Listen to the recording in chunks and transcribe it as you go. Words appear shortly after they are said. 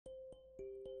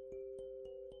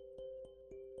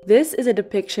This is a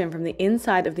depiction from the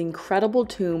inside of the incredible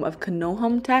tomb of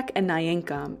Khnoummotep and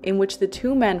Nyankam, in which the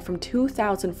two men from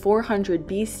 2400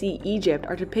 BC Egypt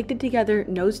are depicted together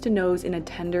nose to nose in a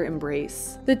tender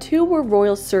embrace. The two were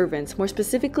royal servants, more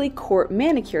specifically court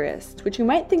manicurists, which you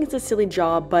might think is a silly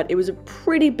job, but it was a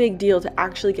pretty big deal to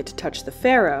actually get to touch the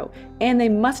pharaoh, and they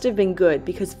must have been good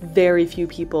because very few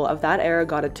people of that era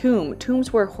got a tomb.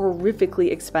 Tombs were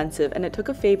horrifically expensive, and it took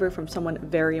a favor from someone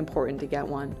very important to get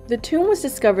one. The tomb was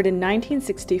discovered in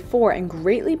 1964 and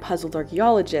greatly puzzled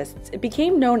archaeologists. It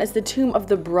became known as the Tomb of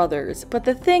the Brothers, but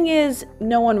the thing is,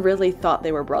 no one really thought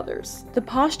they were brothers. The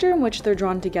posture in which they're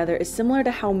drawn together is similar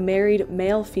to how married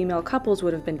male-female couples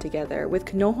would have been together, with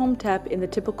Khnoummotep in the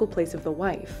typical place of the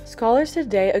wife. Scholars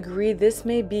today agree this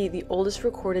may be the oldest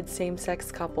recorded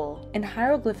same-sex couple, and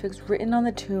hieroglyphics written on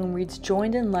the tomb reads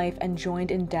 "joined in life and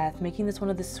joined in death," making this one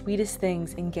of the sweetest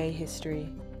things in gay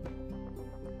history.